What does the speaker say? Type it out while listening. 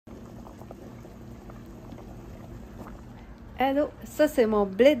Allô, ça c'est mon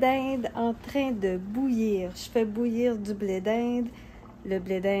blé d'Inde en train de bouillir. Je fais bouillir du blé d'Inde. Le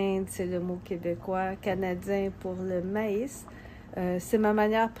blé d'Inde, c'est le mot québécois, canadien pour le maïs. C'est ma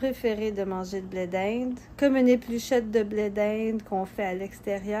manière préférée de manger le blé d'Inde. Comme une épluchette de blé d'Inde qu'on fait à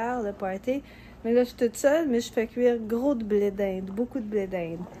l'extérieur, le party. Mais là, je suis toute seule, mais je fais cuire gros de blé d'Inde, beaucoup de blé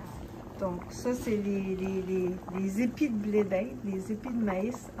d'Inde. Donc, ça, c'est les épis de blé d'Inde, les épis de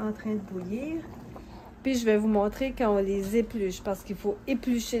maïs en train de bouillir. Puis, je vais vous montrer quand on les épluche, parce qu'il faut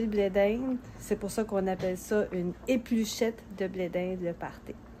éplucher le blé d'Inde. C'est pour ça qu'on appelle ça une épluchette de blé d'Inde, le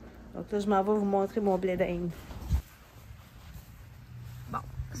party. Donc là, je m'en vais vous montrer mon blé d'Inde. Bon,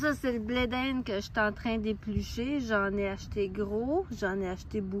 ça, c'est le blé d'Inde que je suis en train d'éplucher. J'en ai acheté gros, j'en ai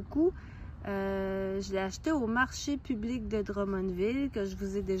acheté beaucoup. Je l'ai acheté au marché public de Drummondville, que je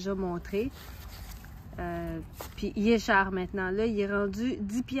vous ai déjà montré. Puis il est cher maintenant. Là, il est rendu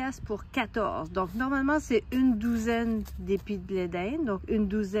 10 piastres pour 14. Donc, normalement, c'est une douzaine d'épis de blé d'Inde. Donc, une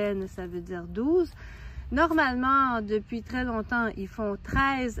douzaine, ça veut dire 12. Normalement, depuis très longtemps, ils font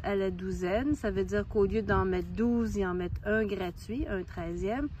 13 à la douzaine. Ça veut dire qu'au lieu d'en mettre 12, ils en mettent un gratuit, un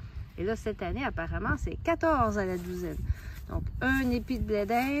 13e. Et là, cette année, apparemment, c'est 14 à la douzaine. Donc, un épi de blé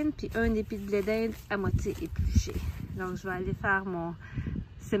d'Inde, puis un épi de blé d'Inde à moitié épluché. Donc, je vais aller faire mon...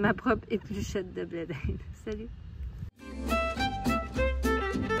 C'est ma propre épluchette de blé d'Inde. Salut!